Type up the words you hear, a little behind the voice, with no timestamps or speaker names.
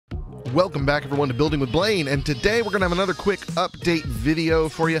Welcome back everyone to Building with Blane, and today we're going to have another quick update video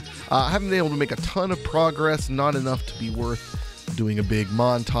for you. I haven't been able to make a ton of progress, not enough to be worth doing a big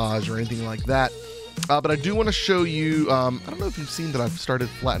montage or anything like that. But I do want to show you, I don't know if you've seen that I've started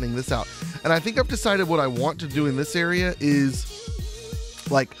flattening this out. And I think I've decided what I want to do in this area is,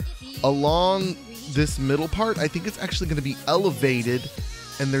 like, along this middle part, I think it's actually going to be elevated,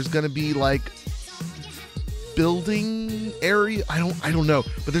 and there's going to be, like, building area. I don't know,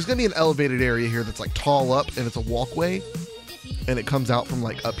 but there's gonna be an elevated area here that's like tall up, and it's a walkway, and it comes out from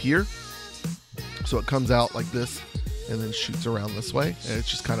like up here. So it comes out like this and then shoots around this way, and it's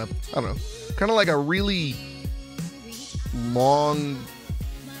just kind of, I don't know, kind of like a really long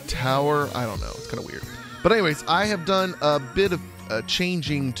tower. I don't know, it's kind of weird. But anyways, I have done a bit of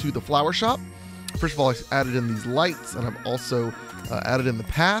changing to the flower shop. First of all, I added in these lights, and I've also added in the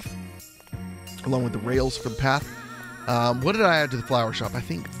path along with the rails for the path. What did I add to the flower shop? I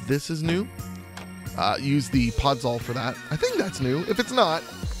think this is new. Use the podzol for that. I think that's new. If it's not,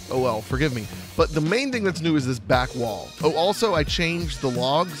 oh well, forgive me. But the main thing that's new is this back wall. Oh, also I changed the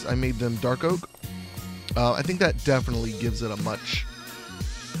logs. I made them dark oak. I think that definitely gives it a much...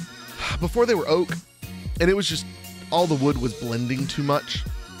 Before they were oak, and it was just, all the wood was blending too much.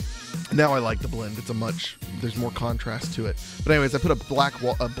 Now I like the blend. It's a much, there's more contrast to it. But anyways, I put a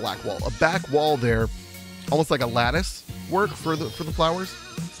back wall there, almost like a lattice work for the flowers.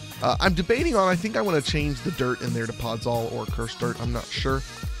 I'm debating on, I think I want to change the dirt in there to podzol or cursed dirt. I'm not sure.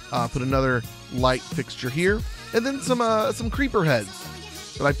 Put another light fixture here, and then some creeper heads.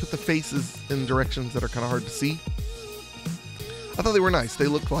 But I put the faces in directions that are kind of hard to see. I thought they were nice. They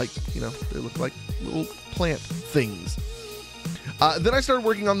look like, you know, they look like little plant things. Then I started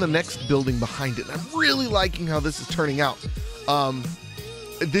working on the next building behind it, and I'm really liking how this is turning out.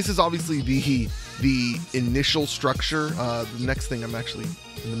 This is obviously the initial structure. The next thing I'm actually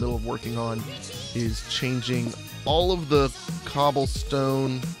in the middle of working on is changing all of the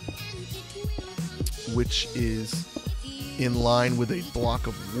cobblestone, which is in line with a block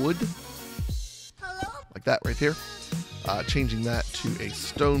of wood, like that right here. Changing that to a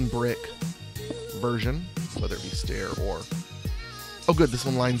stone brick version, whether it be stair or... Oh good, this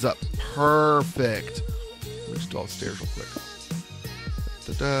one lines up perfect. Let me just do all the stairs real quick.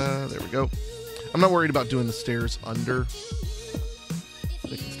 There we go. I'm not worried about doing the stairs under.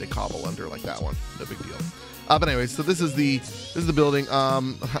 They can stay cobble under like that one. No big deal. But anyways, so this is the building. I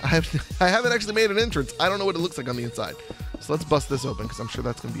haven't actually made an entrance. I don't know what it looks like on the inside. So let's bust this open, because I'm sure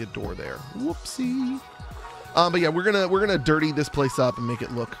that's gonna be a door there. Whoopsie. But yeah, we're gonna dirty this place up and make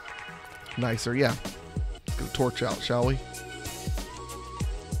it look nicer. Yeah. Let's get a torch out, shall we?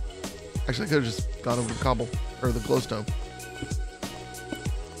 Actually, I could have just gone over the cobble, or the glowstone.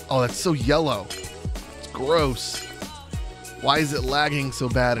 Oh, that's so yellow. It's gross. Why is it lagging so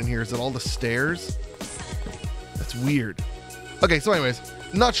bad in here? Is it all the stairs? That's weird. Okay, so anyways,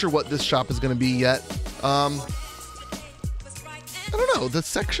 not sure what this shop is going to be yet. I don't know. The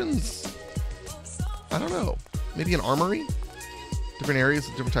sections... I don't know. Maybe an armory? Different areas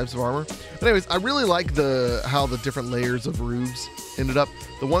with different types of armor. But anyways, I really like how the different layers of roofs ended up.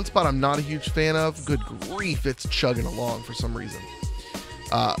 The one spot I'm not a huge fan of, good grief, it's chugging along for some reason.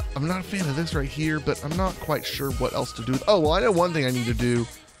 I'm not a fan of this right here, but I'm not quite sure what else to do. Oh, well, I know one thing I need to do.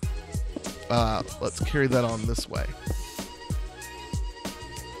 Let's carry that on this way.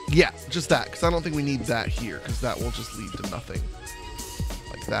 Yeah, just that, because I don't think we need that here, because that will just lead to nothing.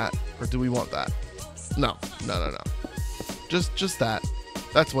 Like that. Or do we want that? No. Just that.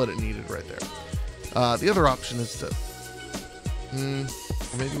 That's what it needed right there. The other option is to...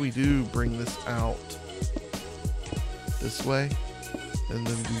 maybe we do bring this out this way, and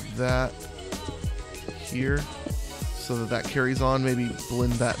then do that here, so that carries on. Maybe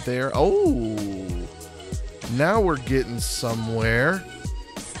blend that there. Oh, now we're getting somewhere.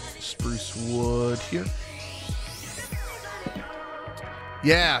 Spruce wood here.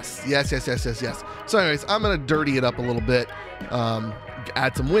 Yes. So anyways, I'm gonna dirty it up a little bit,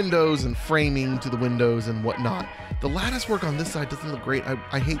 add some windows and framing to the windows and whatnot. The lattice work on this side doesn't look great.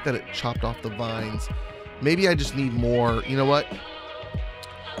 I hate that it chopped off the vines. Maybe I just need more. You know what?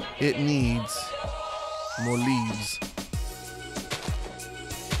 It needs more leaves.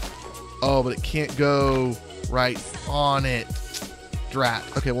 Oh, but it can't go right on it. Drat.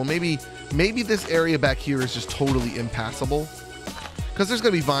 Okay, well maybe this area back here is just totally impassable. Because there's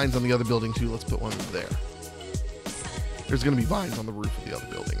going to be vines on the other building too. Let's put one there. There's going to be vines on the roof of the other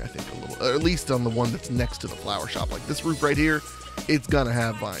building, I think, a little, or at least on the one that's next to the flower shop. Like this roof right here, it's going to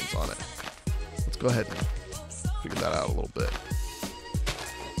have vines on it. Let's go ahead and figure that out a little bit.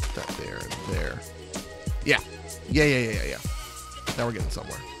 Put that there and there. Yeah. Now we're getting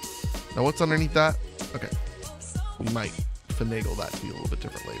somewhere. Now what's underneath that? Okay. We might finagle that to be a little bit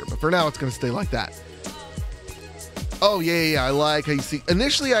different later, but for now it's going to stay like that. Oh, yeah. I like how you see.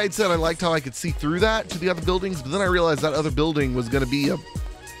 Initially, I had said I liked how I could see through that to the other buildings, but then I realized that other building was going to be a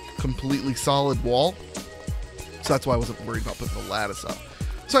completely solid wall. So that's why I wasn't worried about putting the lattice up.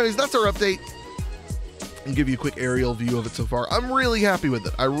 So anyways, that's our update. And give you a quick aerial view of it so far. I'm really happy with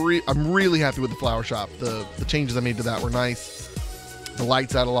it. I'm really happy with the flower shop. The changes I made to that were nice. The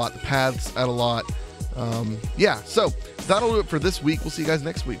lights add a lot. The paths add a lot. Yeah, so that'll do it for this week. We'll see you guys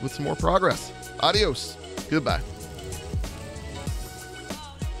next week with some more progress. Adios. Goodbye.